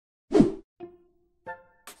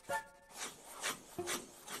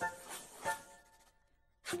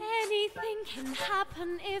can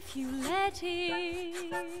happen if you let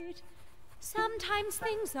it. Sometimes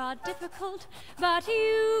things are difficult, but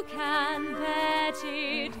you can bet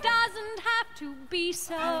it doesn't have to be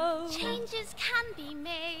so. Changes can be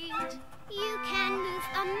made. You can move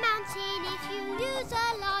a mountain if you use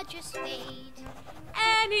a larger spade.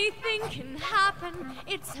 Anything can happen,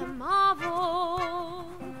 it's a marvel.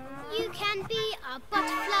 You can be a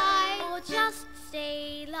butterfly or just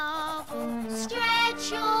stay larval.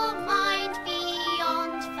 Stretch your mind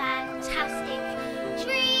beyond fantastic.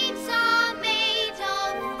 Dreams are made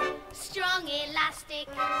of strong elastic.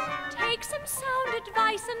 Take some sound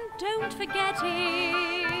advice and don't forget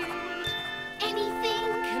it. Anything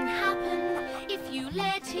can happen if you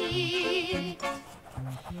let it.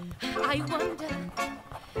 I wonder,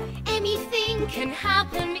 anything can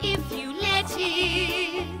happen if you let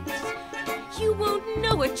it. you won't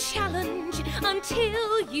know a challenge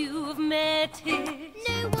until you've met it.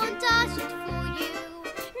 No one does it for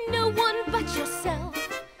you. No one but yourself.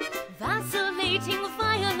 Vacillating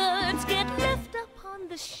violets get left up on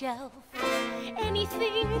the shelf.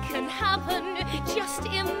 Anything can happen, just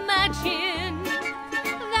imagine.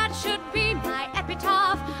 That should be my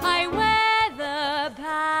epitaph. I wear the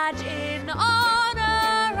badge in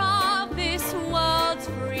honor of this world's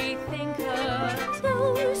free thinkers.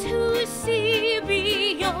 Those who see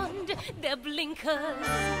beyond their blinkers.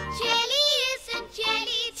 Jelly isn't jelly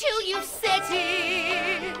Till you've said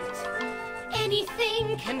it.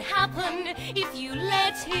 Anything can happen if you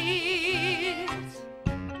let it.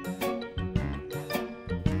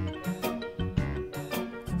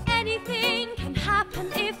 Anything can happen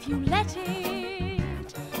if you let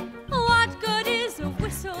it. What good is a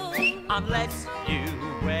whistle unless you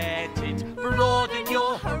wet it? Broaden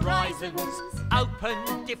your horizons,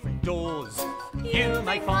 open different doors. You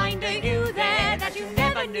may find a you there that you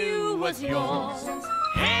never knew was yours.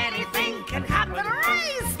 Anything can happen.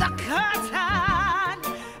 Raise the curtain.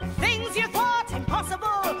 Things you thought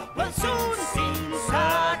impossible will soon seem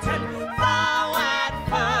certain. Though at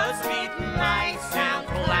first it may sound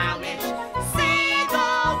clownish, see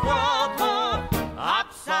the world more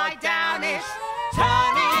upside downish.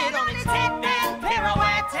 Turn it on its head, then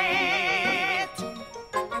pirouette it.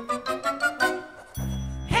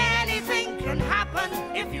 Anything can happen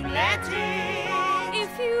if you let it.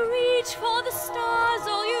 If you reach for the stars,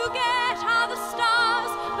 all you get are the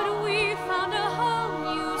stars. But we found a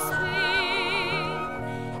home, you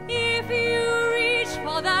see. If you reach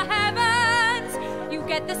for the heavens, you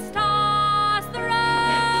get the stars.